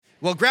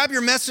Well, grab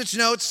your message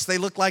notes. They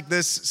look like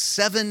this.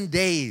 7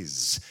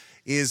 Days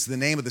is the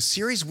name of the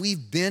series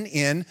we've been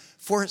in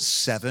for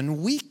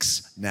 7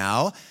 weeks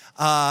now.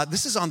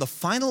 This is on the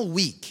final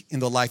week in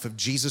the life of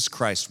Jesus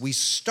Christ. We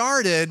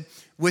started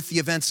with the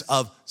events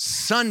of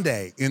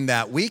Sunday in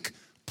that week.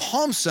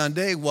 Palm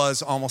Sunday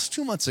was almost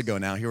 2 months ago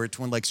now here at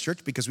Twin Lakes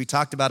Church, because we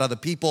talked about how the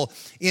people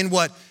in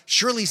what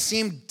surely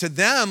seemed to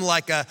them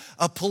like a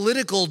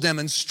political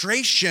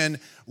demonstration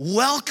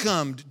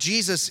welcomed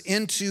Jesus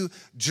into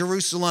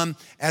Jerusalem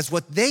as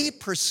what they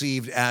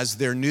perceived as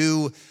their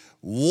new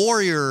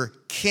warrior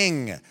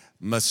king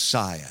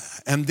Messiah.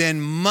 And then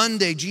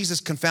Monday,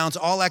 Jesus confounds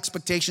all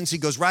expectations. He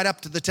goes right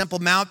up to the Temple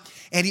Mount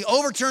and he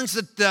overturns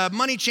the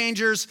money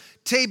changers'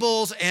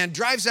 tables and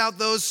drives out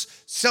those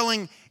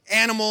selling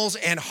animals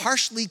and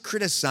harshly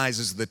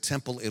criticizes the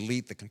temple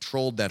elite that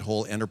controlled that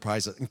whole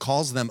enterprise and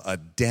calls them a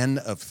den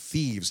of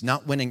thieves,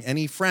 not winning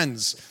any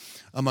friends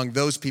among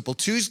those people.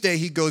 Tuesday,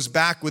 he goes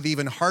back with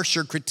even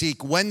harsher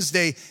critique.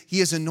 Wednesday,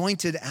 he is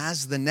anointed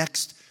as the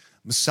next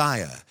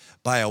Messiah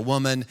by a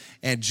woman,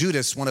 and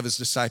Judas, one of his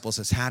disciples,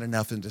 has had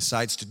enough and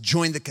decides to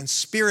join the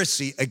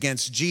conspiracy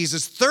against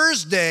Jesus.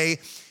 Thursday,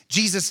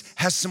 Jesus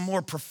has some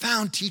more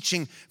profound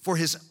teaching for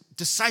his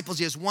disciples.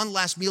 He has one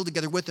last meal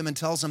together with them and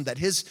tells them that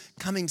his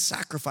coming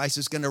sacrifice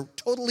is going to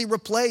totally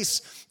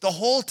replace the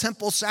whole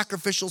temple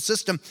sacrificial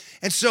system.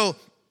 And so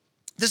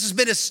this has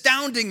been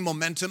astounding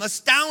momentum,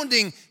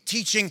 astounding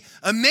teaching,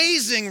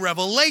 amazing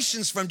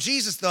revelations from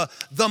Jesus.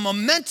 The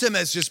momentum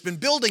has just been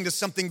building to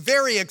something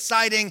very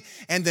exciting.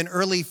 And then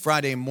early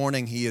Friday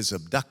morning, he is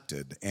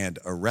abducted and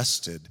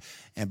arrested.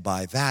 And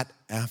by that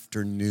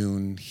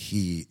afternoon,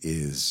 he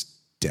is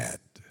dead.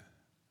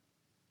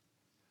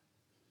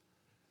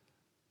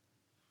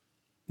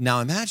 Now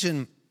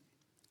imagine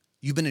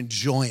you've been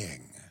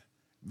enjoying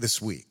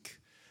this week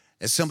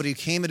as somebody who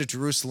came into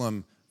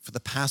Jerusalem for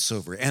the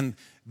Passover. And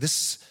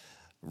this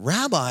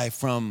rabbi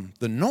from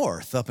the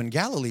north up in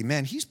Galilee,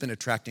 man, he's been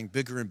attracting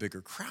bigger and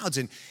bigger crowds.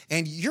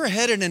 And you're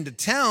headed into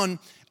town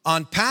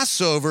on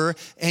Passover,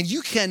 and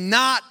you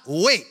cannot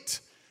wait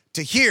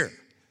to hear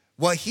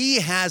what he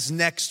has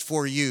next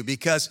for you,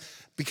 because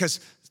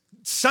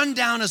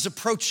sundown is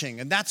approaching,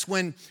 and that's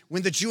when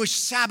the Jewish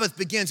Sabbath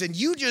begins, and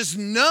you just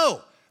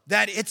know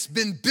that it's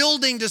been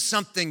building to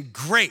something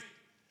great.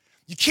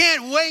 You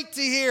can't wait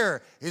to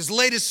hear his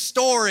latest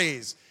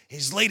stories,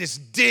 his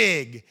latest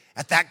dig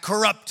at that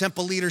corrupt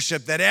temple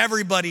leadership that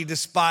everybody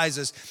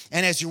despises.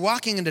 And as you're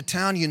walking into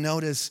town, you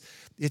notice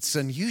it's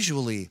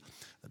unusually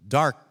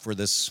dark for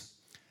this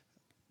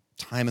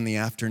time in the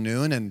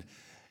afternoon.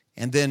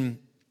 And then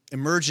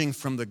emerging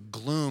from the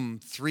gloom,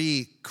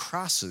 3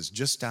 crosses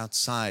just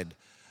outside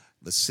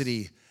the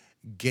city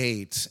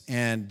gate.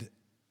 And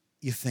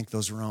you think,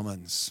 those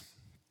Romans,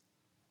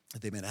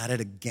 they've been at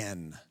it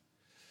again,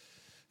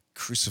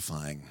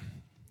 crucifying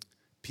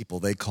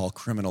people they call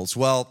criminals.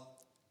 Well,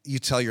 you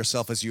tell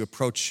yourself as you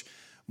approach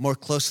more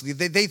closely,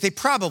 they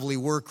probably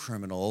were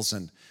criminals.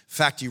 And in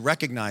fact, you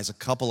recognize a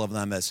couple of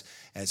them as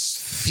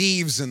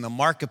thieves in the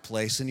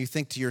marketplace. And you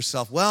think to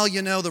yourself, well,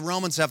 you know, the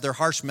Romans have their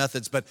harsh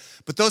methods, but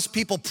those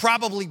people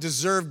probably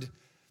deserved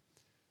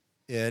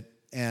it.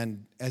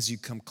 And as you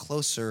come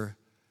closer,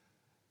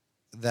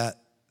 that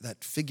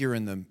figure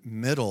in the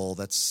middle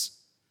that's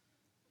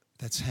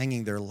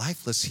hanging there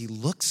lifeless, he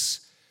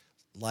looks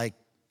like,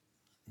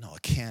 no,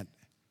 it can't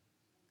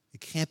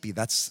be.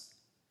 That's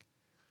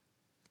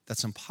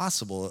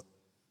impossible.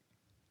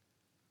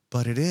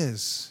 But it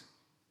is.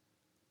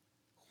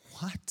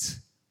 What?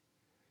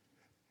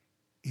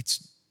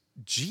 It's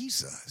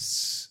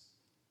Jesus.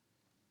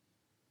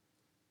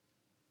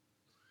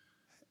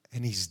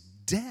 And he's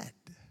dead.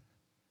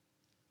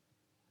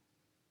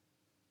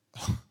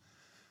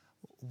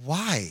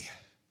 Why?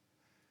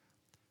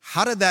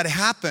 How did that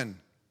happen?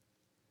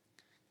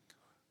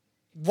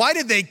 Why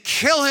did they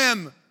kill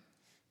him?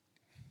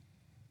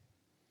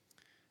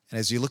 And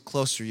as you look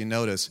closer, you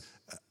notice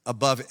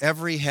above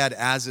every head,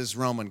 as is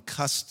Roman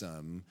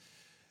custom,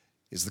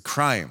 is the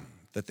crime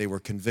that they were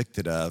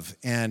convicted of.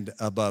 And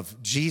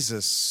above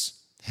Jesus'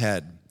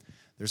 head,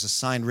 there's a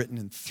sign written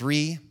in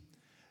 3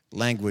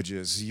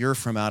 languages. You're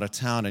from out of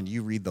town and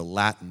you read the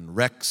Latin,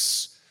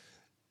 Rex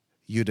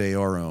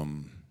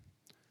Judaeorum,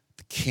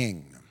 the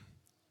King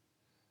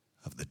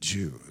of the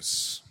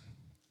Jews.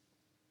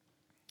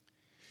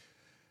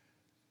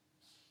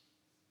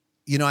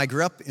 You know, I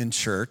grew up in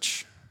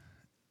church,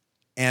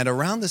 and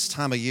around this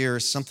time of year,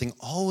 something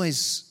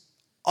always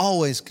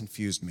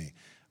confused me.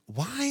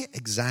 Why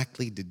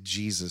exactly did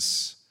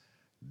Jesus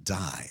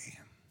die?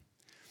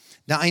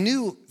 Now, I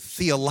knew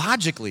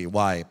theologically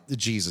why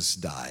Jesus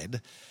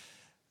died,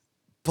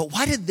 but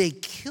why did they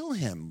kill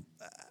him?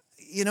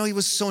 You know, he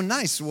was so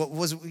nice.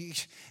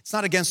 It's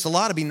not against the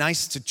law to be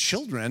nice to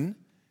children.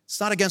 It's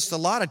not against the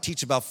law to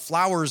teach about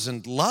flowers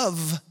and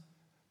love.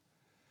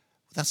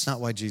 That's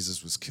not why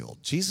Jesus was killed.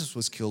 Jesus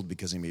was killed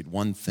because he made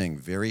one thing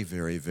very,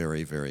 very,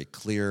 very, very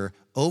clear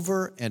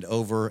over and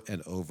over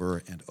and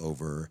over and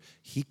over.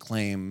 He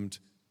claimed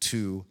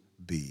to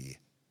be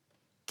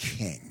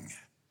king.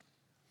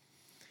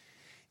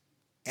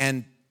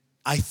 And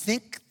I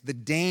think the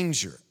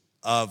danger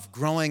of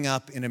growing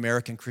up in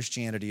American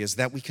Christianity is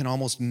that we can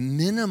almost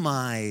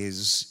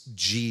minimize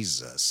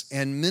Jesus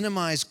and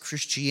minimize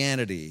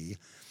Christianity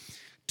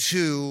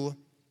to,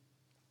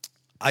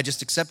 I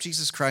just accept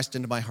Jesus Christ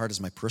into my heart as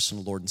my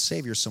personal Lord and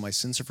Savior, so my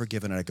sins are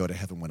forgiven and I go to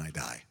heaven when I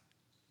die.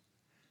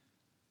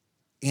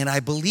 And I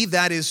believe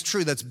that is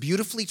true. That's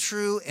beautifully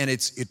true, and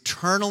it's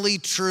eternally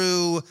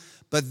true,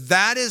 but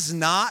that is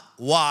not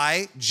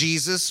why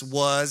Jesus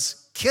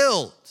was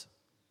killed.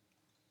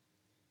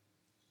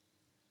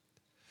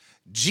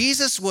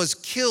 Jesus was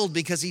killed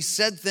because he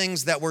said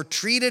things that were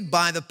treated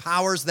by the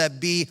powers that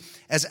be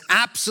as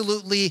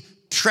absolutely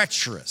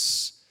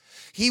treacherous.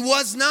 He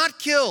was not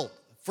killed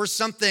for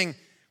something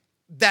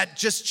that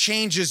just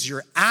changes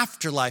your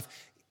afterlife.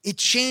 It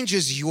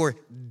changes your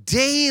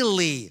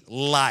daily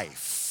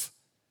life.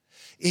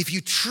 If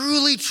you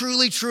truly,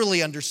 truly,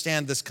 truly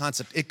understand this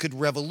concept, it could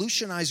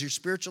revolutionize your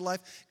spiritual life,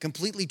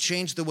 completely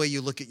change the way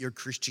you look at your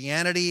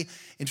Christianity.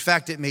 In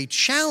fact, it may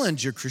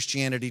challenge your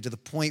Christianity to the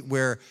point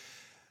where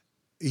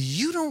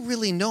you don't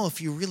really know if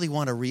you really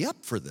want to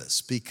re-up for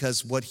this,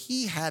 because what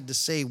he had to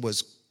say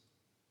was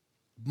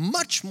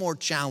much more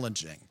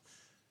challenging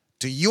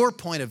to your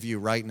point of view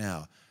right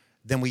now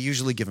than we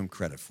usually give him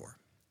credit for.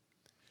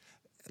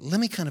 Let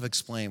me kind of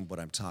explain what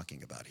I'm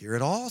talking about here.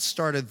 It all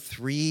started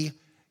 3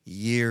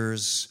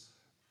 years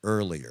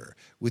earlier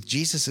with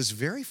Jesus'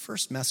 very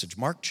first message,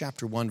 Mark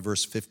chapter 1,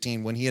 verse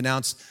 15, when he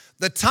announced,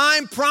 "The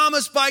time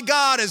promised by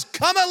God has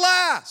come at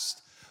last.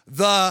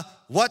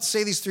 What?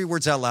 Say these 3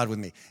 words out loud with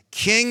me.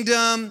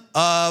 Kingdom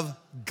of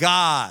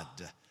God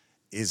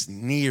is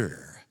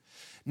near."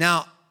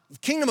 Now,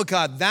 kingdom of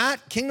God,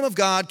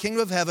 kingdom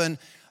of heaven,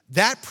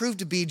 that proved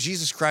to be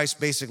Jesus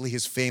Christ, basically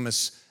his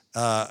famous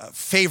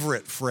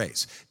favorite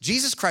phrase.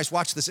 Jesus Christ,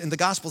 watch this, in the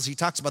Gospels, he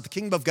talks about the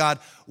kingdom of God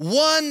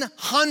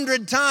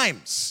 100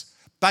 times.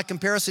 By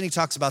comparison, he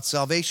talks about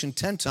salvation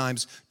 10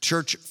 times,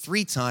 church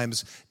 3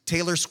 times,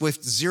 Taylor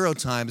Swift 0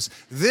 times.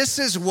 This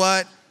is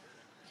what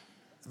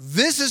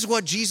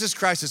Jesus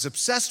Christ is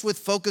obsessed with,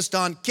 focused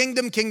on.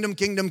 Kingdom, kingdom,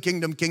 kingdom,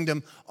 kingdom,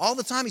 kingdom. All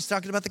the time he's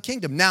talking about the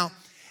kingdom. Now,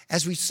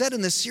 as we said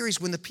in this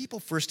series, when the people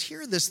first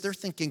hear this, they're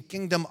thinking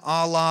kingdom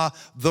a la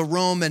the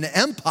Roman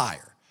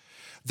Empire.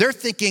 They're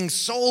thinking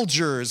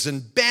soldiers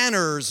and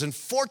banners and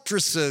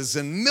fortresses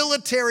and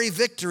military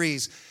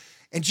victories.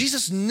 And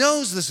Jesus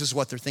knows this is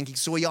what they're thinking,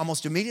 so he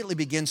almost immediately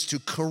begins to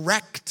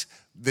correct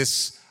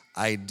this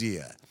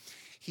idea.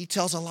 He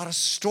tells a lot of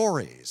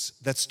stories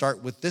that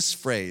start with this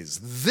phrase: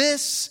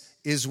 "This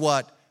is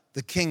what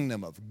the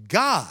kingdom of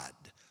God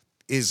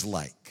is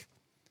like,"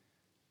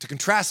 to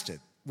contrast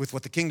it with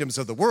what the kingdoms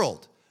of the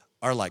world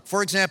are like.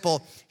 For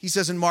example, he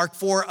says in Mark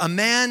 4, "A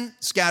man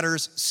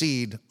scatters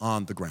seed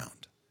on the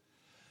ground,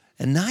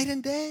 and night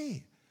and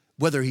day,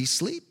 whether he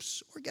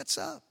sleeps or gets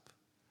up,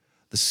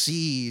 the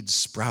seed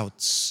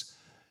sprouts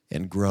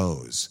and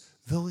grows,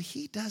 though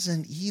he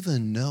doesn't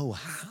even know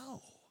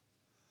how."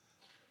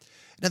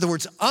 In other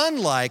words,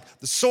 unlike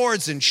the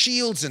swords and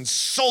shields and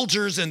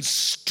soldiers and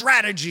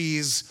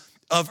strategies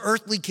of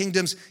earthly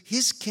kingdoms,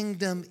 his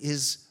kingdom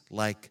is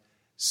like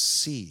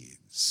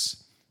seeds,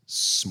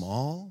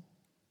 small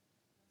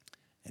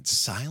and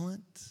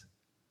silent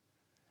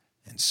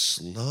and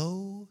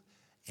slow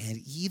and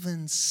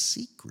even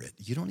secret.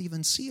 You don't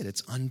even see it.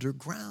 It's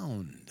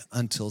underground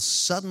until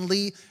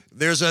suddenly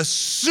there's a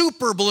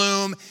super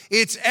bloom.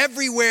 It's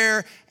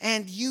everywhere,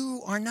 and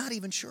you are not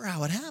even sure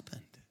how it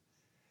happened.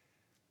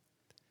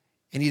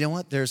 And you know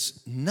what? There's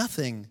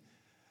nothing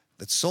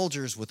that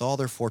soldiers with all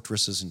their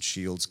fortresses and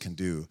shields can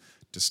do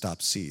to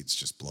stop seeds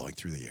just blowing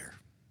through the air.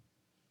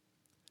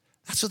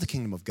 That's what the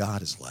kingdom of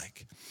God is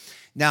like.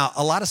 Now,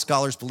 a lot of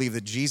scholars believe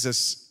that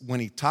Jesus, when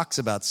he talks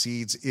about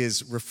seeds,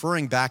 is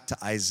referring back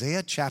to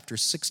Isaiah chapter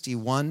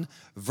 61,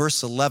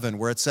 verse 11,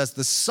 where it says,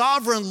 "The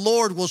sovereign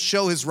Lord will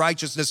show his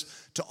righteousness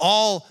to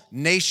all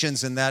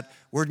nations," and that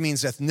word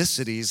means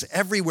ethnicities,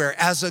 "everywhere,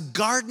 as a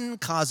garden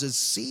causes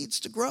seeds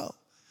to grow.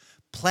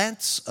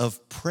 Plants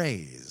of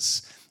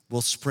praise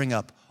will spring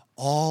up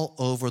all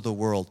over the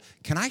world."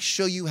 Can I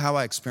show you how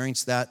I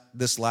experienced that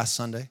this last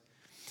Sunday?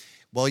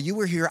 While you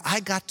were here, I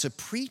got to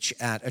preach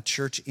at a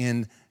church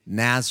in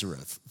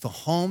Nazareth, the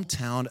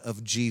hometown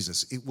of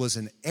Jesus. It was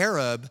an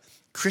Arab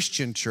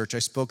Christian church. I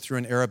spoke through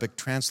an Arabic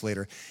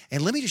translator.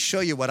 And let me just show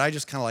you what I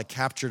just kind of like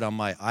captured on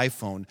my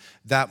iPhone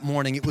that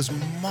morning. It was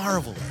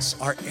marvelous.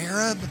 Our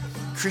Arab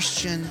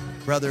Christian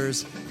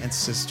brothers and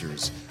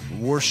sisters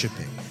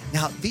worshiping.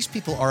 Now, these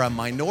people are a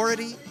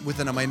minority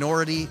within a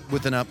minority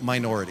within a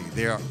minority.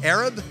 They are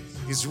Arab,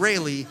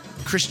 Israeli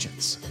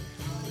Christians.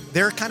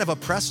 They're kind of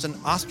oppressed and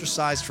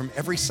ostracized from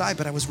every side,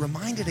 but I was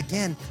reminded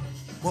again,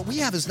 what we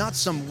have is not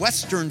some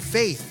Western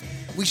faith.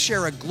 We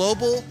share a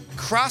global,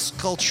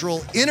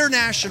 cross-cultural,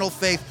 international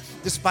faith.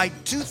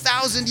 Despite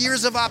 2,000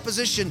 years of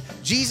opposition,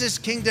 Jesus'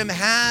 kingdom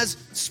has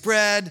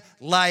spread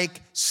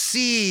like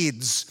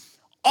seeds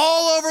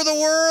all over the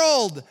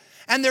world.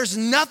 And there's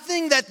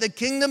nothing that the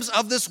kingdoms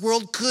of this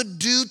world could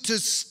do to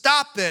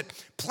stop it.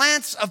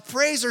 Plants of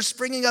praise are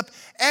springing up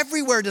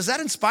everywhere. Does that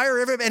inspire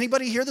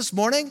anybody here this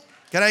morning?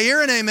 Can I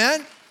hear an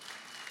amen?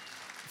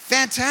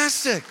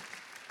 Fantastic.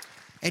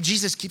 And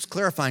Jesus keeps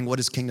clarifying what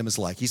his kingdom is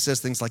like. He says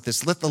things like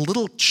this: let the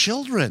little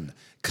children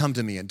come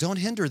to me and don't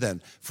hinder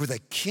them, for the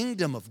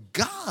kingdom of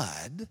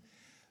God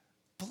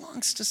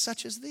belongs to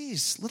such as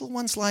these. Little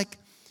ones like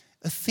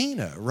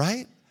Athena,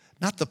 right?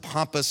 Not the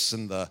pompous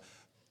and the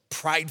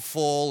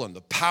prideful and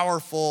the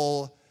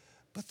powerful,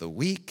 but the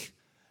weak,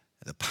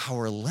 the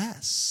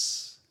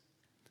powerless,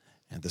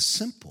 and the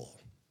simple.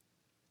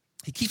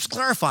 He keeps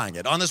clarifying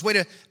it. On his way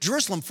to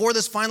Jerusalem for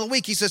this final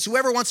week, he says,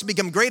 whoever wants to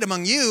become great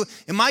among you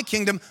in my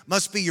kingdom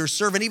must be your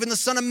servant, even the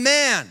Son of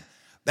Man.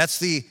 That's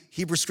the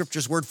Hebrew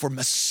Scripture's word for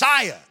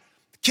Messiah.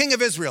 The King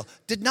of Israel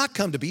did not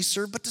come to be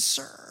served, but to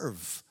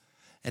serve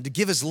and to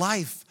give his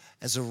life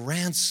as a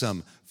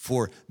ransom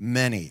for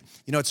many.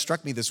 You know, it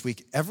struck me this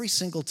week, every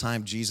single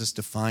time Jesus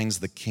defines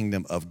the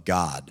kingdom of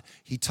God,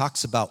 he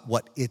talks about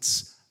what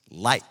it's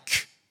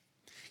like.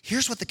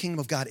 Here's what the kingdom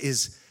of God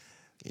is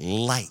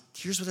like.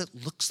 Here's what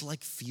it looks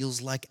like,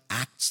 feels like,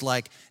 acts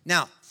like.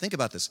 Now, think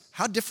about this.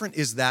 How different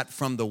is that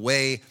from the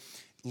way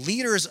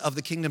leaders of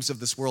the kingdoms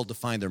of this world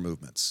define their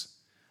movements?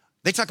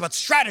 They talk about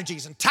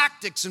strategies and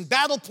tactics and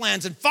battle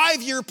plans and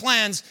 5-year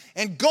plans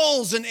and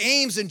goals and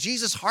aims, and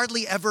Jesus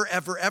hardly ever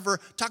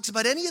talks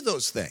about any of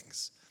those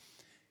things.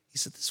 He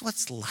said, this is what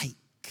it's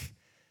like.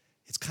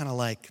 It's kind of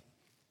like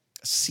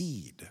a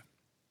seed.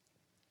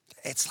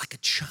 It's like a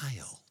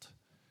child.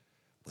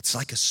 It's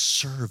like a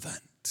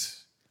servant.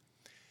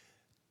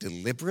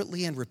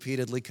 Deliberately and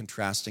repeatedly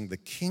contrasting the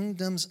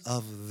kingdoms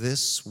of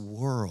this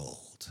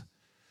world,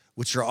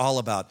 which are all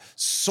about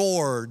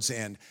swords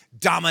and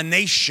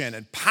domination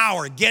and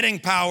power, getting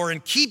power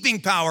and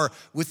keeping power,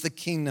 with the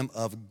kingdom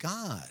of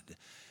God,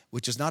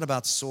 which is not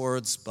about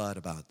swords, but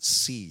about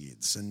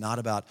seeds, and not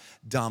about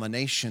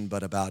domination,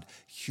 but about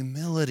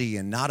humility,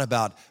 and not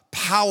about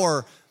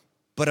power,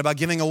 but about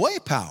giving away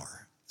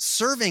power,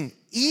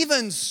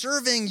 even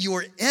serving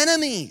your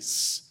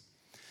enemies.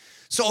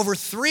 So over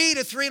 3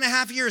 to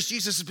 3.5 years,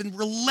 Jesus has been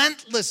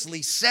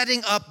relentlessly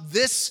setting up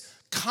this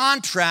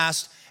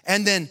contrast,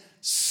 and then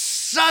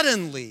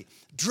suddenly,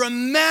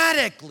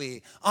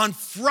 dramatically, on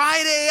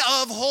Friday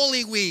of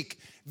Holy Week,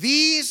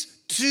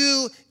 these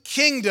two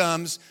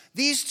kingdoms,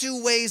 these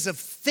two ways of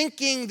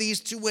thinking, these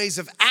two ways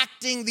of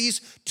acting, these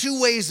two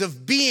ways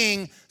of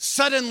being,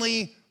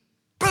 suddenly,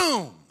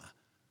 boom,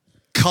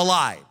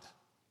 collide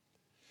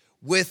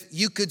with,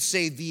 you could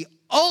say, the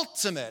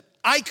ultimate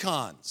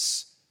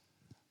icons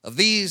of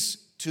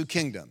these two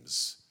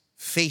kingdoms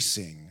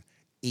facing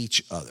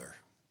each other.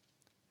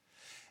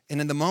 And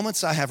in the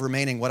moments I have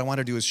remaining, what I want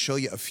to do is show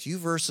you a few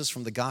verses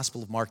from the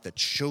Gospel of Mark that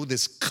show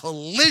this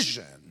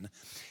collision.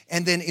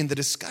 And then in the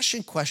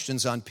discussion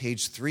questions on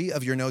page 3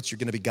 of your notes, you're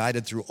going to be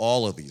guided through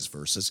all of these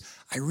verses.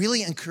 I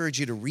really encourage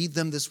you to read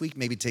them this week,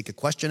 maybe take a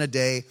question a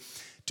day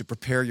to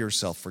prepare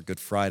yourself for Good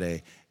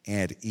Friday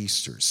and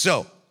Easter.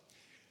 So,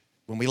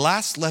 when we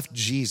last left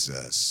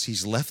Jesus,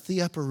 he's left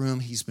the upper room.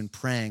 He's been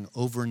praying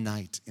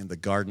overnight in the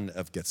Garden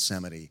of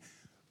Gethsemane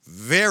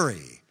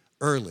very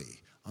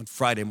early on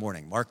Friday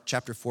morning. Mark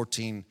chapter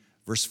 14,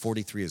 verse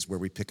 43 is where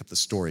we pick up the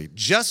story.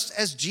 Just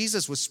as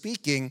Jesus was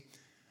speaking,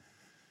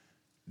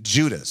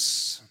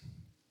 Judas,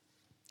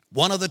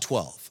 one of the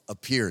 12,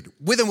 appeared.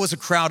 With him was a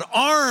crowd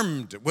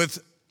armed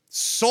with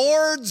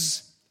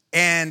swords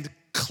and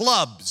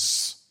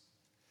clubs,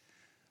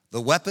 the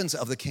weapons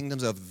of the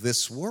kingdoms of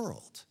this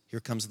world. Here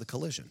comes the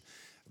collision.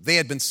 They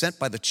had been sent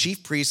by the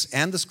chief priests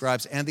and the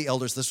scribes and the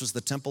elders. This was the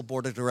temple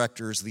board of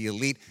directors, the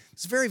elite.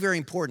 It's very, very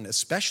important,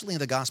 especially in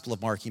the Gospel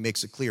of Mark. He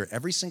makes it clear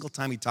every single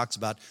time he talks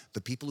about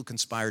the people who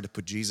conspired to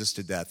put Jesus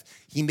to death.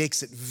 He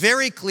makes it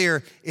very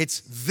clear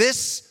it's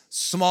this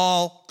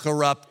small,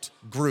 corrupt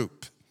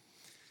group.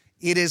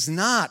 It is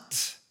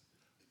not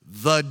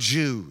the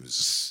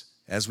Jews,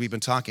 as we've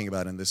been talking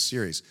about in this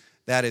series.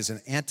 That is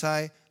an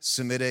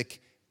anti-Semitic,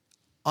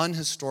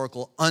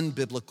 unhistorical,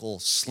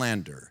 unbiblical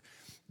slander.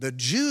 The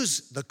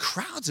Jews, the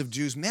crowds of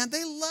Jews, man,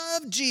 they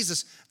loved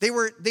Jesus. They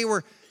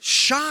were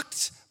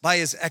shocked by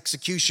his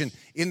execution.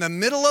 In the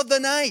middle of the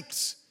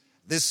night,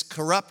 this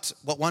corrupt,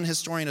 what one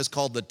historian has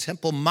called the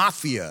temple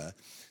mafia,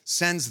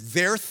 sends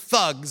their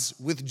thugs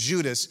with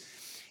Judas.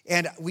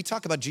 And we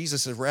talk about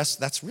Jesus' arrest.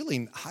 That's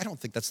really, I don't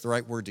think that's the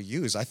right word to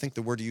use. I think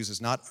the word to use is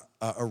not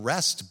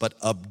arrest, but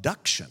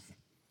abduction.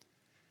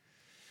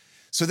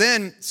 So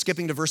then,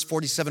 skipping to verse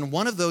 47,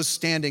 one of those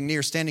standing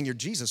near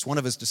Jesus, one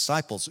of his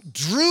disciples,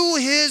 drew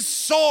his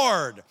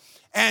sword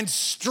and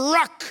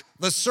struck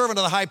the servant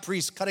of the high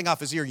priest, cutting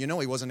off his ear. You know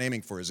he wasn't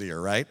aiming for his ear,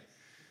 right?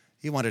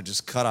 He wanted to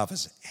just cut off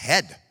his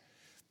head.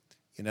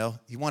 You know,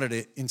 he wanted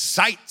to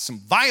incite some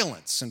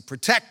violence and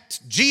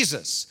protect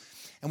Jesus.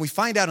 And we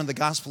find out in the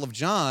Gospel of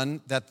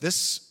John that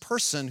this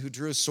person who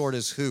drew his sword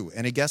is who?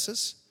 Any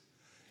guesses?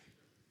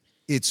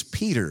 It's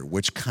Peter,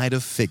 which kind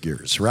of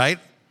figures, right?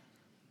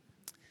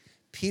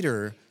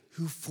 Peter,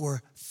 who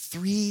for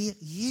 3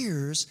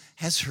 years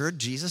has heard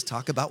Jesus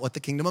talk about what the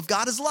kingdom of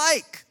God is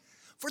like.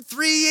 For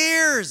 3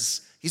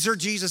 years, he's heard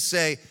Jesus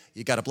say,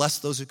 you got to bless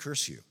those who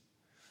curse you.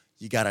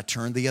 You got to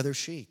turn the other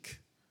cheek.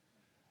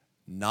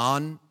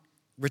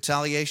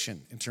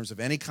 retaliation in terms of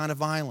any kind of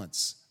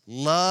violence.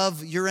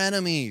 Love your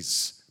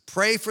enemies.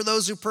 Pray for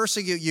those who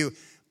persecute you.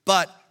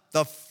 But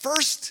the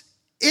first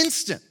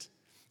instant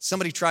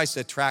somebody tries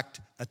to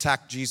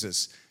attack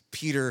Jesus,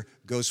 Peter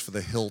goes for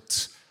the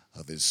hilt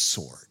of his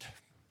sword.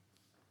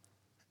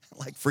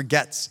 Like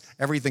forgets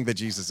everything that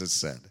Jesus has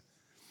said.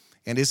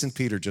 And isn't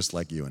Peter just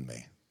like you and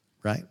me,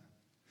 right?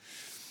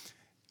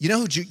 You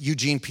know who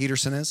Eugene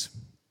Peterson is?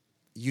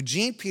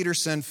 Eugene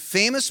Peterson,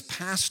 famous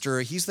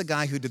pastor. He's the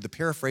guy who did the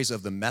paraphrase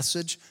of the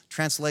Message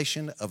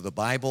translation of the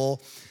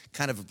Bible.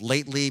 Kind of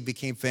lately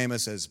became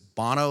famous as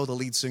Bono, the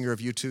lead singer of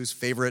U2's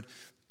favorite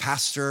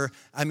pastor.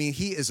 I mean,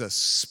 he is a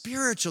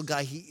spiritual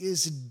guy. He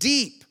is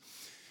deep.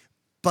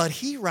 But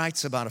he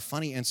writes about a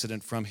funny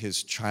incident from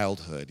his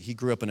childhood. He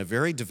grew up in a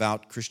very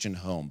devout Christian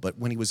home, but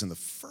when he was in the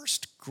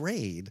first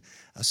grade,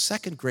 a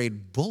second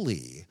grade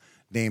bully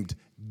named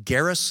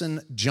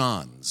Garrison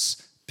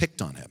Johns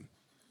picked on him.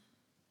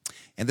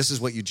 And this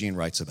is what Eugene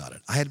writes about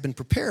it. I had been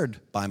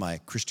prepared by my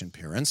Christian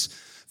parents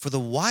for the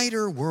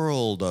wider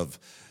world of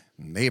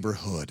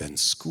neighborhood and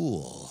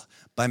school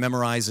by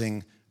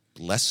memorizing,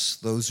 "Bless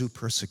those who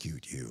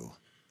persecute you,"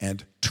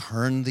 and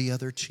 "Turn the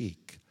other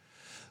cheek."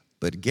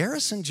 But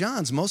Garrison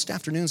Johns, most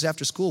afternoons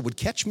after school, would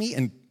catch me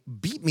and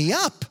beat me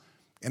up.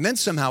 And then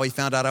somehow he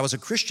found out I was a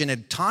Christian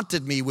and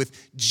taunted me with,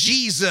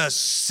 "Jesus,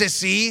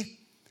 sissy."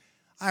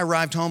 I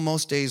arrived home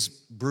most days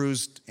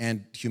bruised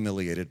and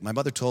humiliated. My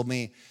mother told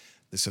me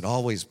this had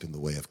always been the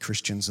way of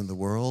Christians in the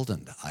world,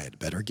 and I had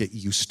better get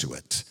used to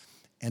it.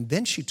 And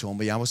then she told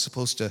me I was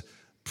supposed to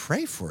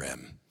pray for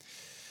him.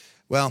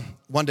 Well,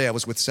 one day I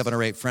was with 7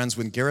 or 8 friends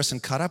when Garrison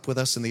caught up with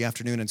us in the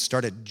afternoon and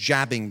started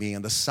jabbing me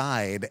in the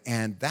side,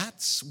 and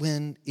that's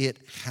when it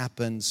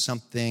happened.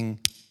 Something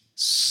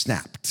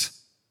snapped.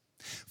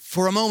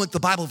 For a moment, the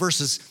Bible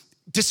verses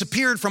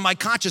disappeared from my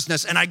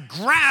consciousness, and I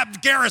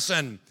grabbed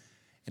Garrison.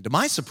 And to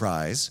my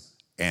surprise,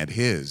 and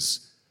his,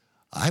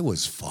 I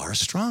was far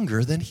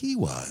stronger than he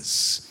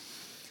was.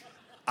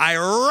 I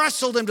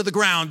wrestled him to the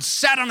ground,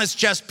 sat on his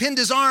chest, pinned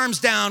his arms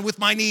down with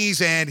my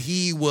knees, and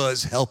he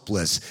was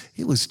helpless.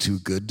 It was too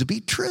good to be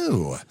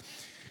true.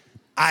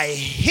 I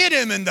hit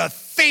him in the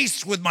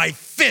face with my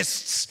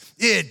fists.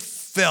 It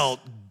felt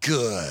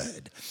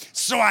good.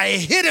 So I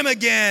hit him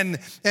again,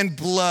 and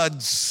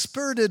blood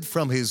spurted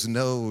from his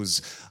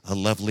nose, a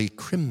lovely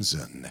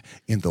crimson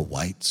in the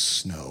white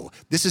snow.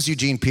 This is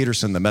Eugene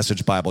Peterson, the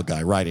Message Bible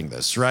guy, writing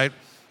this, right?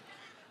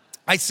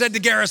 I said to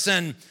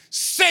Garrison,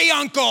 "Say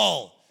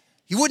uncle."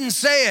 He wouldn't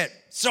say it,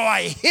 so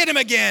I hit him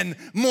again,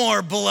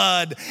 more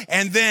blood,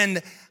 and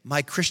then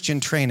my Christian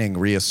training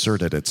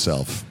reasserted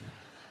itself.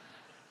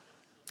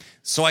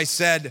 So I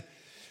said,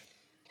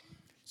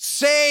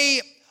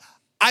 "Say,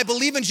 I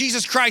believe in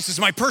Jesus Christ as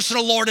my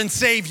personal Lord and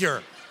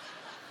Savior."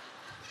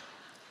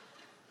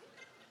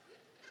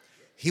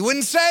 He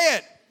wouldn't say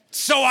it,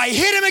 so I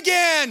hit him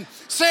again.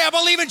 "Say, I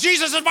believe in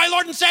Jesus as my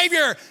Lord and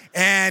Savior."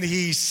 And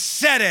he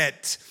said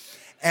it.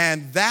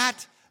 And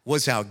that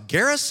was how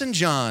Garrison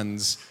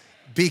Johns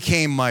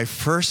became my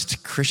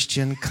first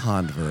Christian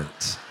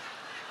convert.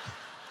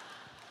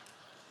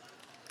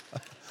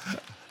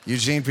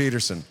 Eugene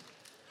Peterson.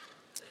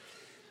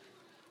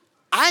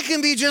 I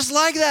can be just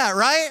like that,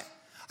 right?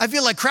 I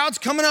feel like crowds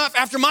coming up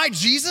after my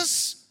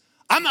Jesus.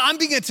 I'm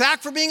being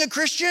attacked for being a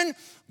Christian.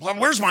 Well,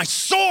 where's my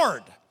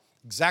sword?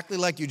 Exactly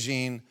like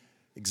Eugene,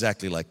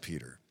 exactly like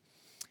Peter.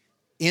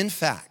 In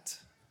fact,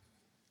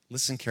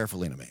 listen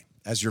carefully to me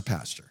as your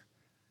pastor.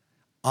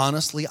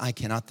 Honestly, I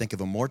cannot think of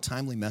a more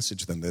timely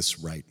message than this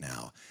right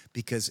now,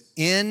 because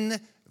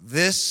in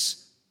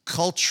this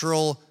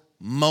cultural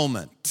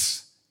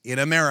moment in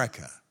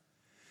America,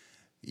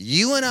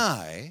 you and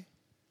I,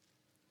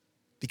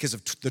 because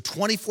of the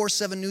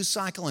 24/7 news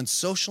cycle and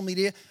social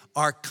media,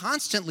 are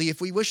constantly, if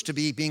we wish to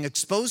be, being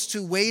exposed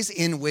to ways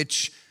in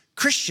which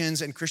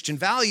Christians and Christian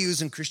values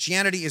and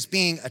Christianity is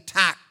being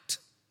attacked.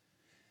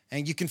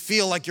 And you can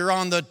feel like you're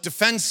on the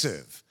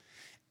defensive.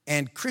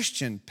 And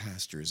Christian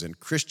pastors and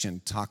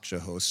Christian talk show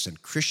hosts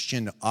and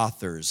Christian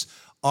authors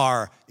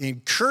are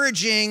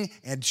encouraging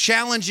and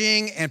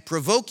challenging and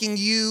provoking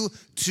you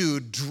to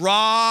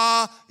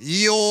draw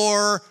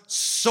your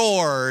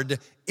sword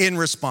in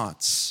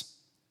response.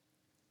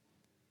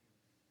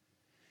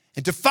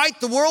 And to fight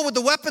the world with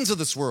the weapons of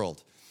this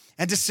world.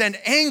 And to send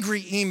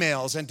angry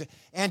emails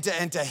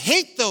and to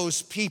hate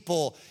those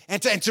people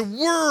and to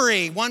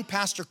worry. One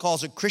pastor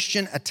calls it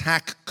Christian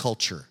attack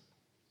culture.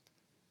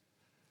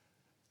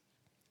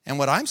 And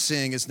what I'm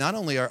seeing is not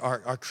only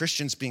are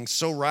Christians being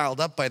so riled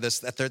up by this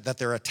that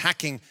they're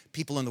attacking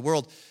people in the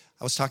world.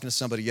 I was talking to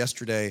somebody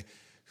yesterday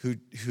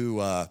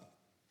who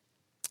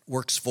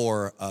works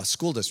for a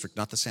school district,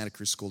 not the Santa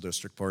Cruz School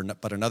District,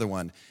 but another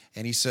one.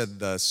 And he said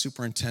the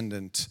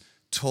superintendent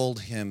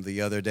told him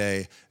the other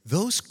day,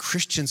 "Those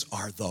Christians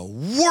are the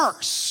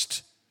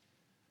worst.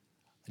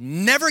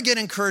 Never get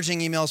encouraging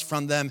emails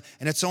from them,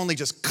 and it's only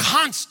just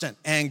constant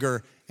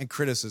anger and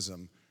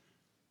criticism."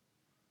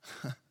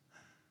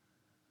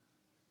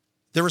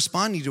 They're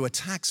responding to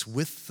attacks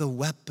with the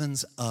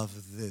weapons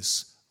of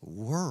this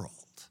world.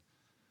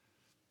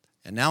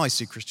 And now I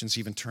see Christians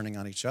even turning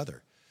on each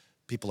other.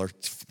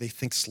 They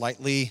think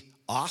slightly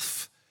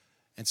off,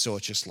 and so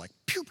it's just like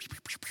pew, pew, pew,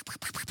 pew, pew,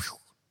 pew, pew, pew.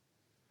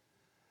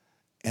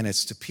 And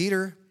it's to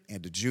Peter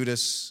and to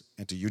Judas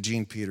and to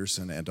Eugene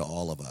Peterson and to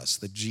all of us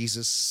that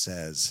Jesus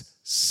says,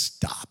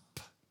 stop.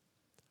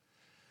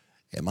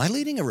 Am I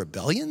leading a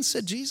rebellion,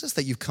 said Jesus,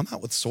 that you've come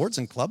out with swords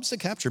and clubs to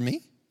capture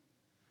me?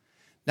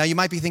 Now, you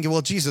might be thinking,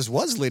 well, Jesus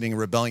was leading a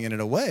rebellion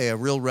in a way, a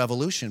real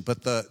revolution.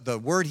 But the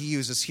word he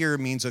uses here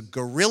means a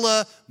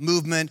guerrilla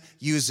movement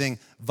using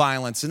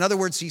violence. In other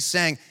words, he's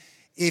saying,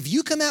 if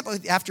you come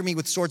after me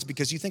with swords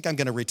because you think I'm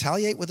going to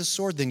retaliate with a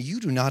sword, then you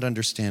do not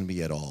understand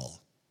me at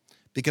all.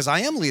 Because I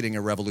am leading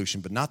a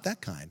revolution, but not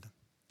that kind.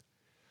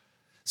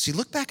 See,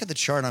 look back at the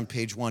chart on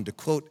page 1. To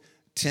quote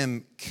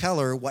Tim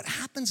Keller, what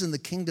happens in the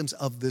kingdoms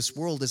of this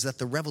world is that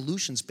the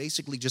revolutions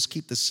basically just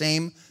keep the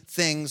same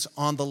things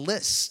on the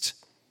list.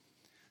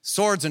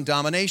 Swords and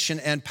domination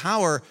and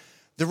power.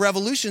 The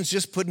revolutions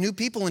just put new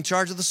people in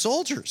charge of the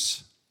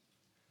soldiers.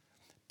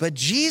 But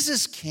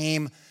Jesus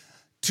came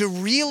to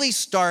really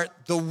start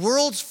the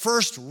world's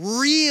first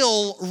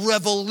real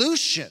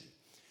revolution.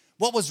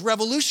 What was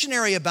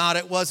revolutionary about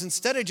it was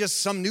instead of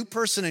just some new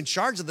person in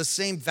charge of the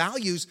same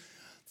values,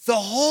 the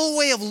whole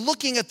way of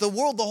looking at the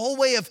world, the whole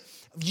way of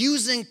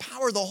using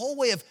power, the whole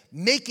way of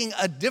making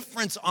a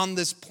difference on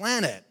this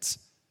planet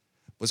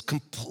was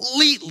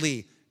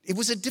it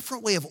was a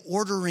different way of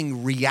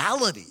ordering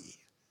reality.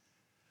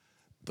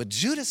 But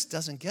Judas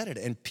doesn't get it,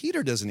 and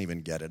Peter doesn't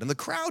even get it, and the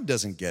crowd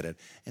doesn't get it.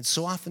 And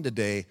so often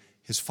today,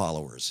 his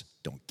followers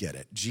don't get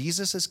it.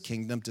 Jesus'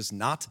 kingdom does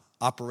not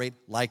operate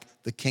like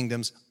the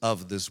kingdoms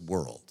of this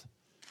world.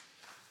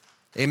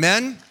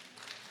 Amen?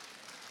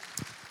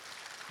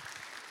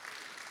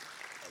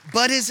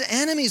 But his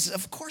enemies,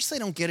 of course they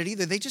don't get it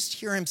either. They just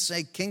hear him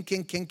say, king,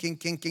 king, king, king,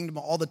 king, kingdom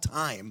all the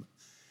time.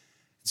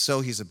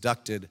 So he's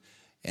abducted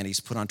and he's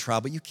put on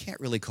trial. But you can't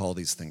really call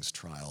these things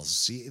trials.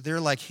 See, they're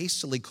like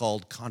hastily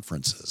called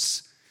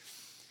conferences.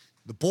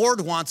 The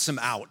board wants him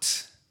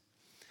out.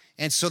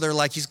 And so they're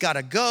like, he's got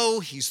to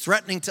go. He's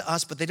threatening to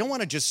us. But they don't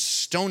want to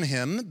just stone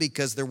him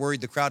because they're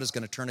worried the crowd is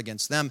going to turn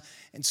against them.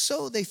 And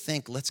so they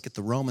think, let's get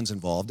the Romans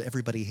involved.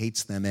 Everybody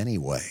hates them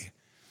anyway.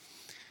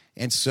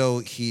 And so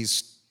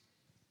he's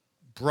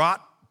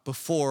brought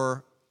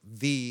before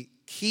the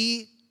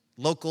key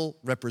local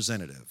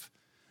representative,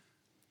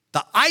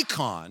 the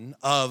icon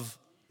of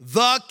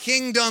the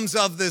kingdoms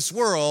of this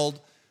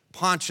world,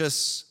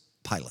 Pontius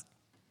Pilate.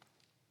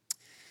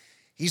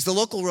 He's the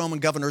local Roman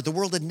governor. The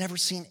world had never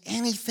seen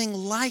anything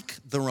like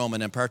the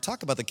Roman Empire.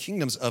 Talk about the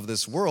kingdoms of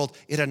this world.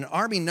 It had an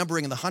army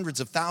numbering in the hundreds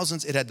of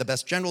thousands. It had the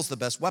best generals, the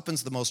best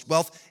weapons, the most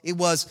wealth. It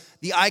was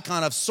the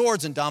icon of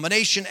swords and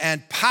domination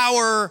and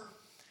power.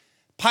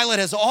 Pilate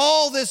has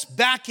all this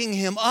backing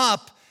him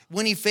up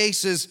when he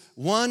faces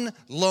one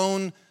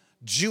lone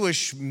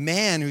Jewish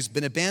man who's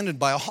been abandoned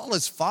by all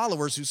his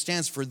followers, who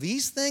stands for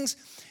these things.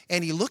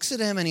 And he looks at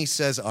him and he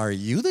says, "Are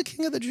you the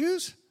king of the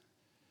Jews?"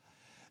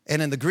 And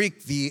in the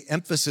Greek, the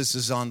emphasis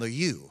is on the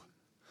you.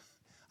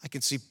 I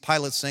can see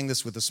Pilate saying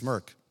this with a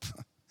smirk.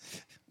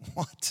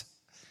 What?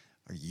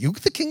 Are you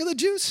the king of the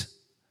Jews?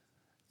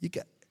 You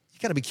got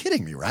to be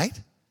kidding me, right?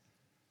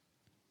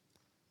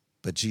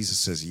 But Jesus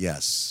says,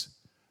 yes,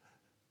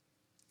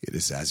 it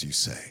is as you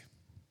say.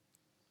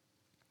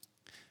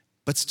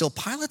 But still,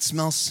 Pilate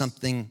smells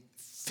something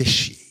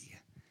fishy.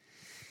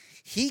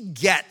 He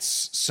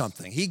gets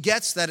something. He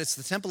gets that it's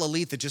the temple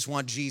elite that just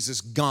want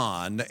Jesus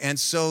gone. And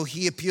so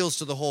he appeals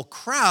to the whole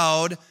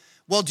crowd.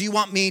 Well, do you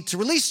want me to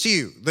release to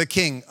you the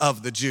king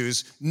of the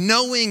Jews?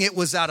 Knowing it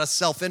was out of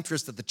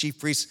self-interest that the chief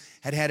priests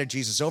had handed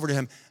Jesus over to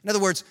him. In other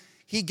words,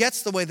 he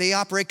gets the way they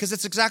operate because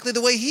it's exactly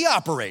the way he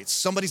operates.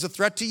 Somebody's a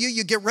threat to you,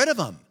 you get rid of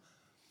them.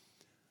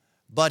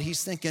 But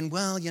he's thinking,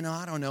 well,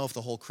 I don't know if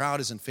the whole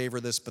crowd is in favor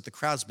of this, but the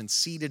crowd's been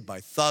seated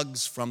by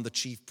thugs from the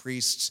chief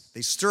priests.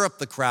 They stir up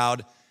the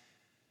crowd.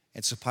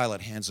 And so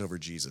Pilate hands over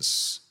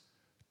Jesus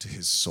to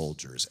his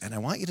soldiers. And I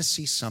want you to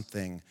see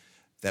something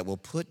that will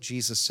put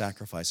Jesus'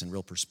 sacrifice in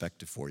real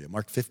perspective for you.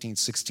 Mark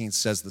 15:16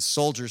 says, the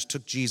soldiers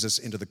took Jesus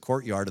into the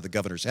courtyard of the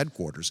governor's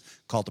headquarters,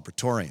 called the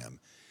Praetorium.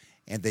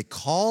 And they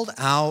called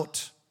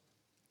out,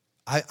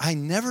 I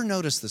never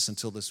noticed this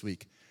until this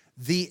week,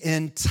 the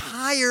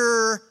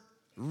entire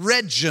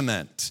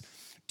regiment.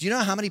 Do you know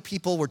how many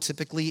people were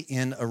typically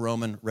in a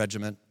Roman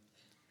regiment?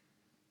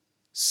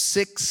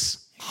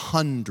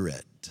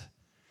 600.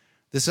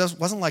 This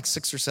wasn't like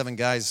 6 or 7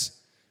 guys,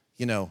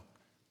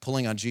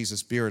 pulling on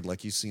Jesus' beard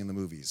like you see in the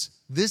movies.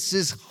 This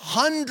is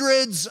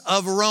hundreds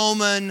of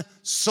Roman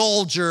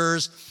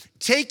soldiers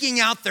taking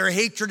out their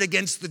hatred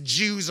against the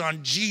Jews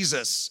on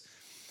Jesus.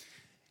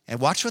 And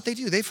watch what they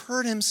do. They've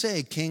heard him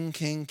say, king,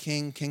 king,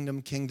 king,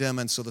 kingdom, kingdom.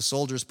 And so the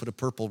soldiers put a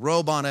purple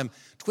robe on him,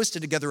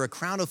 twisted together a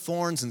crown of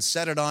thorns and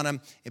set it on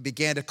him, and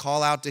began to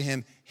call out to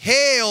him,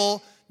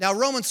 "Hail!" Now,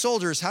 Roman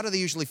soldiers, how do they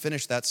usually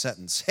finish that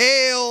sentence?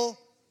 "Hail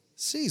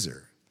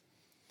Caesar."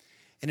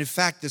 And in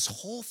fact, this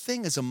whole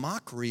thing is a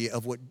mockery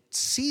of what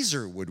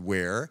Caesar would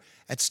wear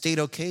at state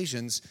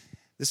occasions.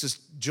 This is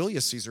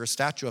Julius Caesar, a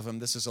statue of him.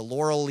 This is a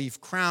laurel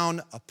leaf crown,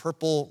 a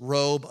purple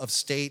robe of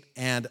state,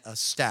 and a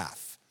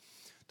staff.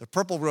 The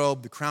purple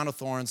robe, the crown of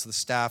thorns, the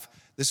staff,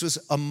 this was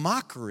a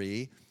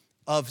mockery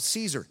of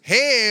Caesar.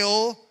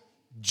 Hail,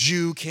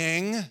 Jew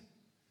king.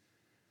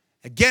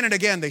 Again and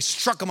again, they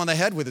struck him on the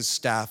head with his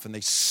staff and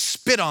they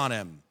spit on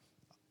him.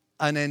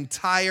 An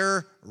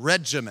entire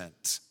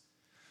regiment.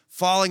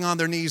 Falling on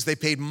their knees, they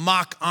paid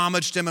mock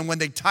homage to him. And when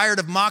they tired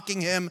of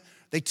mocking him,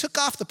 they took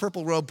off the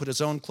purple robe, put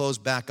his own clothes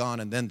back on,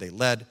 and then they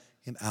led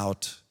him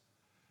out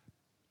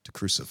to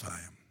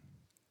crucify him.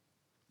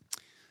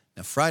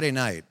 Now, Friday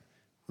night,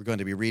 we're going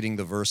to be reading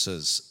the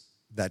verses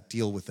that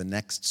deal with the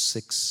next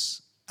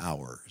 6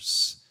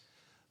 hours.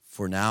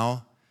 For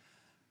now,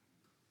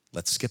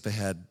 let's skip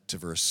ahead to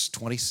verse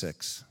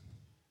 26.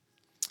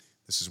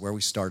 This is where we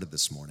started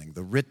this morning.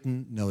 The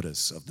written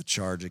notice of the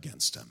charge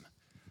against him,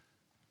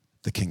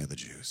 the King of the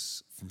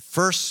Jews. From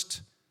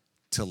first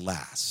to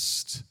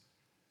last,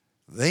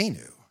 they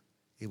knew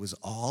it was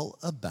all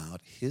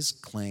about his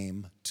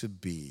claim to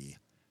be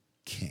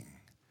king.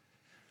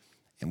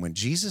 And when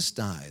Jesus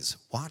dies,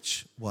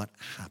 watch what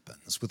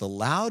happens. With a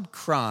loud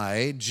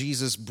cry,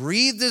 Jesus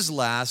breathed his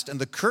last, and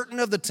the curtain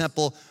of the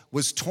temple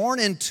was torn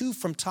in two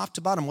from top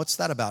to bottom. What's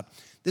that about?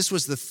 This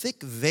was the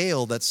thick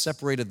veil that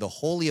separated the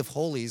Holy of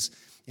Holies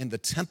in the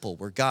temple,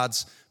 where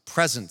God's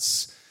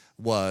presence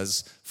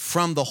was,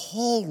 from the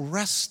whole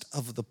rest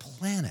of the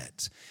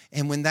planet.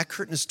 And when that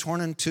curtain is torn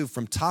in two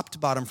from top to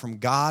bottom, from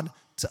God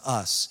to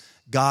us,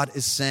 God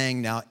is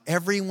saying, now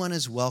everyone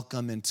is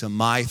welcome into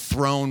my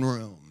throne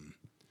room,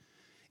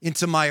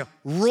 into my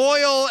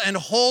royal and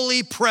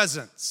holy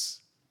presence.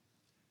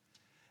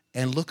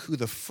 And look who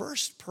the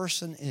first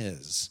person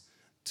is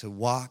to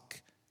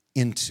walk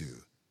into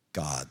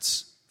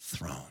God's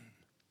throne.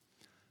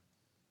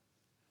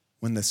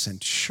 When the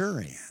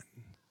centurion,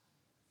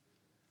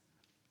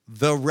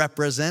 the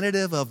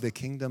representative of the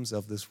kingdoms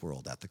of this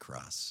world at the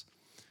cross,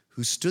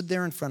 who stood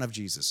there in front of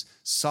Jesus,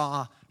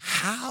 saw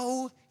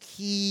how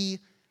he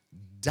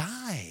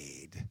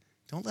died.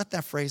 Don't let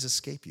that phrase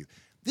escape you.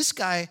 This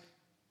guy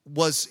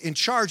was in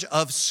charge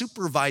of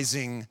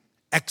supervising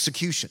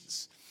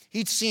executions.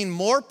 He'd seen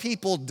more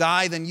people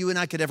die than you and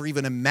I could ever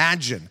even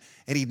imagine,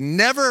 and he'd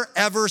never,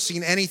 ever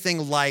seen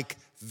anything like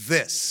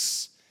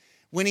this.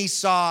 When he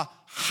saw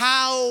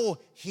how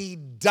he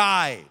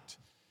died,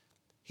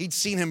 he'd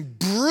seen him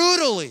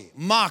brutally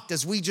mocked,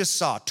 as we just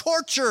saw,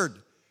 tortured,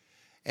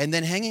 and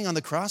then hanging on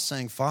the cross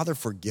saying, Father,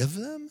 forgive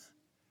them.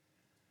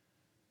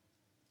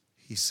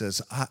 He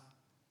says,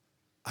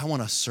 I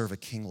want to serve a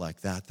king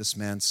like that. This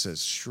man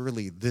says,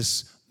 surely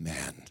this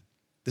man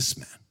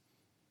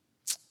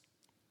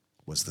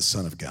was the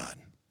Son of God.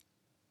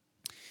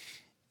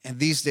 And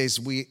these days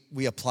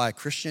we apply a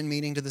Christian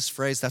meaning to this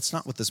phrase. That's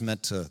not what this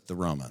meant to the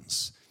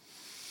Romans.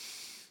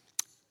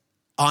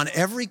 On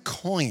every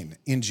coin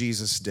in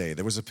Jesus' day,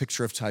 there was a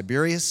picture of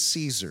Tiberius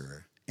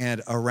Caesar,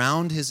 and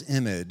around his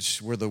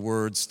image were the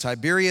words,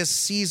 Tiberius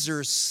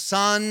Caesar,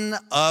 son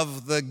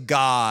of the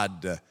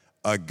God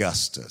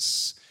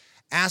Augustus.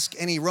 Ask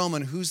any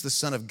Roman who's the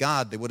son of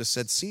God, they would have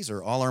said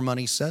Caesar. All our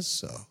money says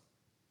so.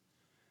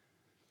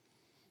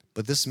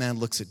 But this man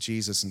looks at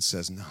Jesus and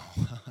says, no,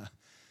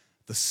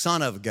 the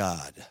Son of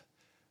God,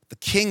 the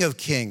King of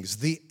Kings,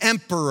 the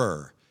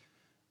Emperor,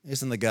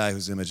 isn't the guy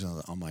whose image is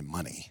on my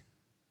money.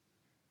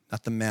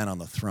 Not the man on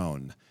the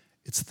throne,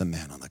 it's the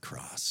man on the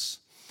cross.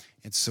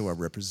 And so a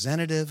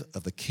representative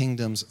of the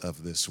kingdoms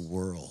of this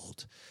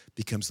world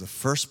becomes the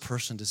first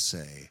person to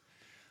say,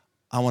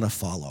 I want to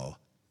follow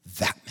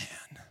that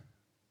man.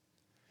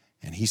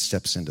 And he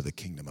steps into the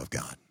kingdom of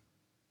God.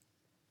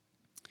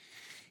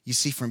 You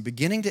see, from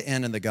beginning to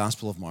end in the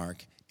Gospel of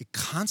Mark, it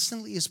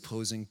constantly is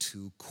posing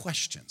two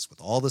questions with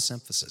all this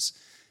emphasis.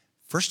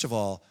 First of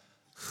all,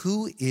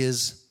 who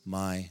is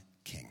my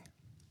king?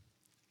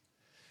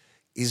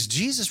 Is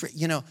Jesus,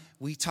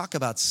 we talk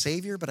about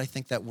Savior, but I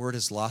think that word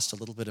has lost a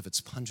little bit of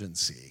its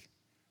pungency.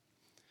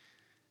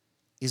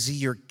 Is he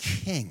your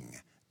king?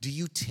 Do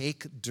you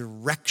take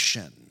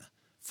direction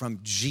from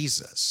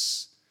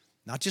Jesus?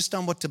 Not just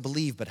on what to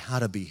believe, but how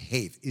to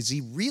behave. Is he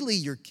really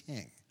your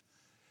king?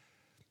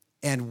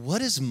 And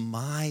what is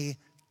my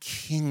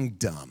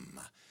kingdom?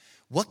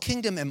 What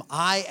kingdom am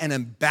I an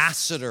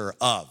ambassador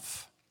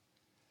of?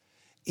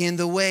 In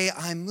the way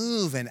I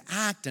move and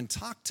act and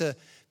talk to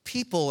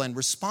people and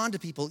respond to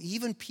people,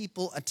 even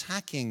people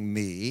attacking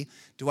me,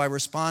 do I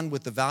respond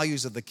with the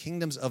values of the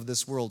kingdoms of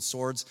this world,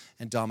 swords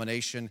and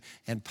domination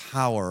and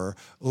power,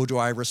 or do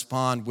I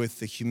respond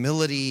with the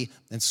humility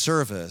and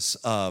service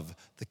of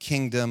the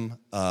kingdom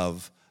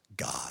of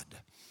God?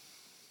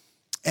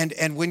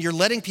 And when you're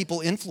letting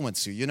people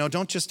influence you,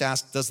 don't just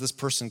ask, does this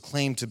person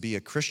claim to be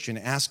a Christian?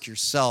 Ask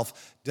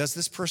yourself, does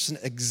this person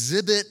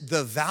exhibit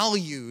the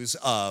values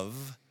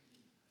of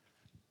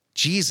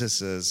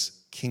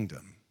Jesus'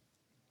 kingdom?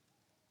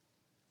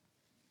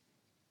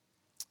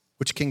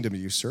 Which kingdom do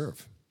you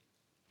serve?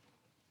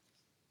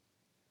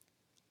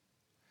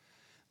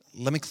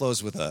 Let me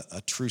close with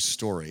a true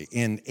story.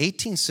 In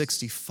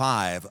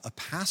 1865, a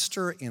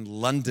pastor in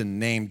London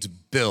named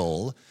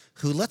Bill,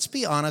 who, let's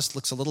be honest,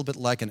 looks a little bit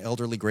like an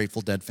elderly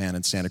Grateful Dead fan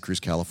in Santa Cruz,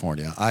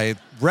 California. I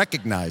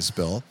recognize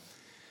Bill.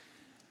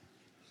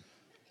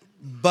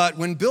 But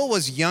when Bill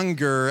was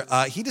younger,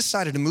 he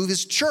decided to move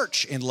his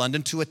church in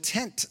London to a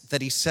tent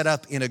that he set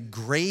up in a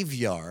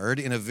graveyard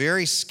in a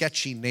very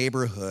sketchy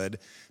neighborhood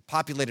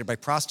populated by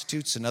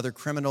prostitutes and other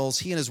criminals.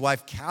 He and his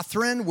wife,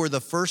 Catherine, were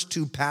the first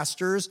two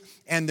pastors,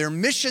 and their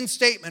mission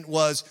statement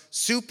was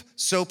soup,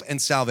 soap,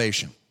 and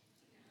salvation.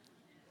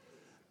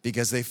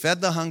 Because they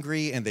fed the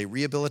hungry and they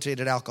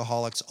rehabilitated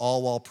alcoholics,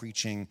 all while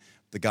preaching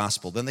the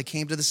gospel. Then they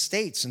came to the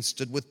States and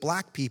stood with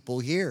black people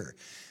here.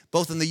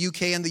 Both in the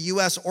UK and the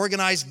US,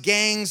 organized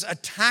gangs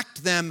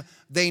attacked them.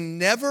 They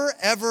never,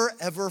 ever,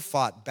 ever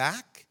fought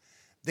back.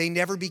 They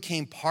never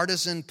became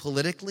partisan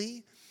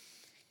politically.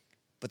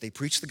 But they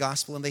preached the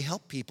gospel and they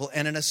helped people.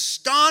 And an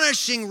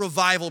astonishing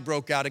revival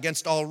broke out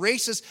against all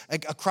races,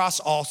 across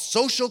all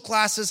social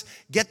classes.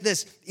 Get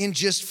this, in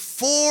just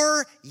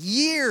 4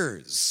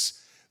 years,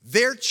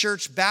 their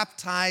church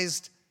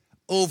baptized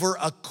over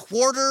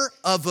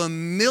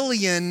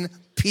 250,000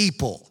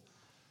 people.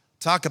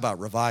 Talk about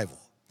revival.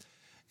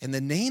 And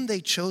the name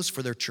they chose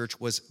for their church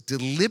was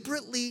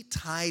deliberately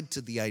tied to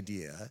the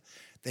idea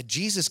that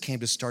Jesus came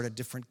to start a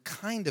different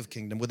kind of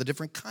kingdom with a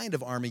different kind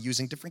of army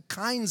using different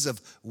kinds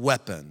of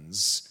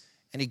weapons.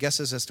 Any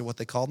guesses as to what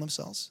they called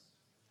themselves?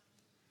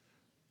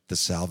 The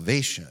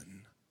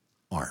Salvation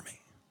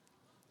Army.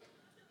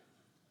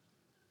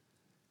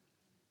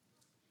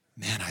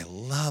 Man, I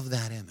love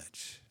that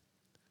image.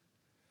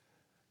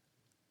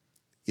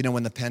 You know,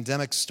 when the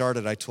pandemic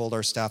started, I told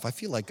our staff, I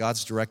feel like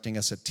God's directing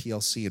us at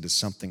TLC into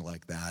something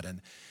like that.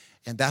 And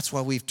that's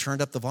why we've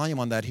turned up the volume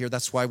on that here.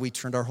 That's why we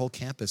turned our whole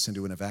campus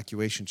into an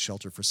evacuation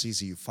shelter for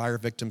CZU fire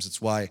victims.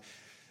 It's why,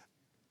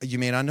 you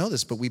may not know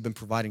this, but we've been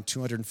providing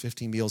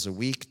 250 meals a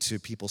week to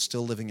people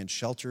still living in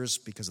shelters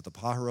because of the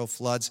Pajaro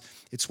floods.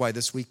 It's why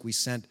this week we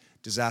sent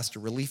disaster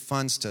relief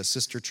funds to a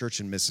sister church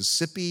in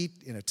Mississippi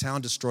in a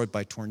town destroyed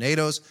by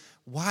tornadoes.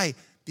 Why?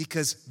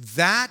 Because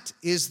that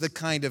is the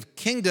kind of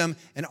kingdom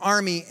and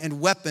army and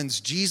weapons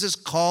Jesus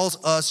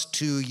calls us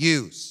to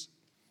use.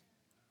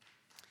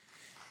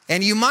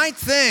 And you might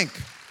think,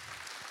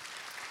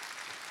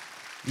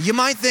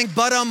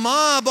 but a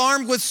mob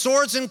armed with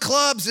swords and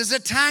clubs is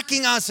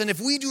attacking us, and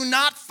if we do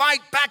not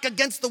fight back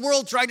against the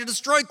world trying to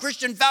destroy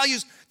Christian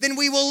values, then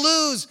we will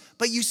lose.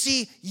 But you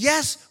see,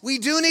 yes, we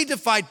do need to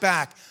fight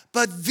back,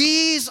 but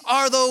these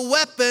are the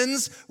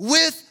weapons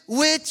with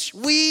which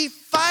we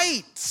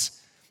fight,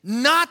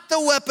 not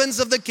the weapons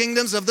of the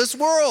kingdoms of this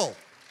world.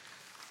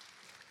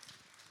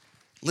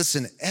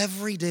 Listen,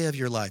 every day of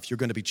your life, you're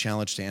going to be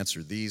challenged to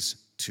answer these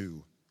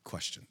two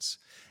questions.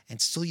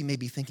 And still you may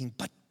be thinking,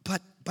 but.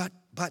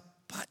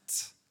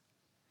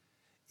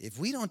 If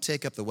we don't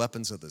take up the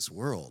weapons of this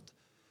world,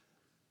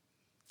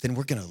 then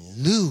we're going to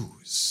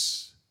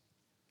lose.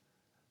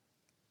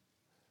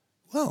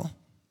 Well,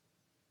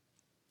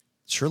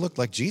 it sure looked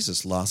like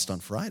Jesus lost on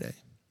Friday.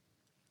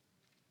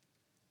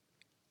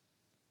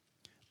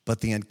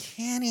 But the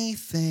uncanny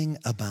thing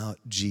about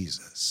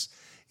Jesus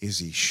is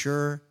he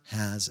sure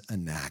has a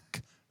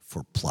knack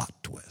for plot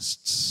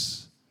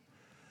twists,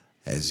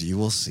 as you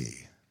will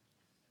see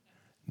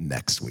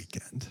next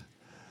weekend.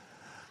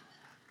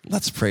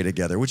 Let's pray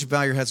together. Would you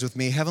bow your heads with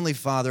me? Heavenly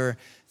Father,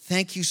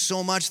 thank you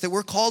so much that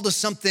we're called to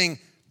something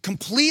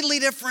completely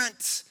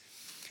different.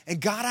 And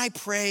God, I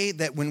pray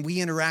that when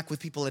we interact with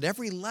people at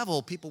every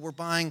level, people we're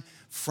buying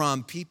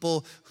from,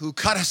 people who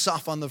cut us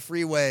off on the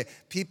freeway,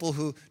 people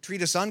who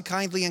treat us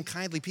unkindly and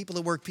kindly, people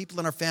at work, people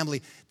in our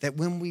family, that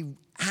when we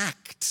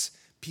act,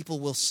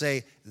 people will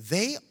say,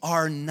 they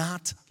are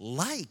not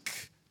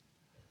like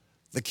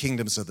the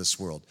kingdoms of this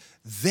world.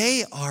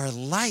 They are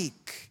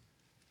like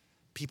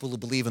people who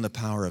believe in the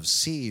power of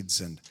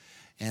seeds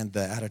and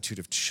the attitude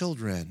of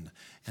children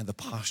and the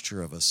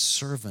posture of a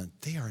servant.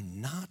 They are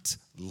not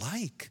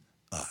like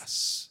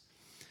us.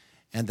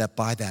 And that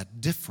by that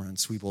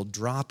difference, we will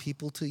draw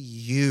people to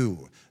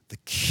you, the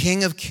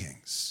King of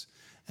Kings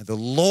and the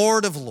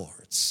Lord of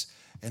Lords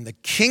and the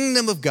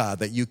kingdom of God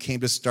that you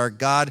came to start.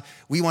 God,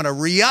 we want to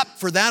re-up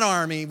for that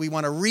army. We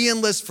want to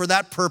re-enlist for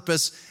that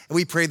purpose. And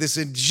we pray this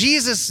in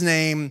Jesus'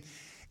 name.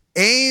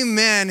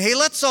 Amen. Hey,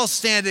 let's all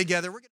stand together.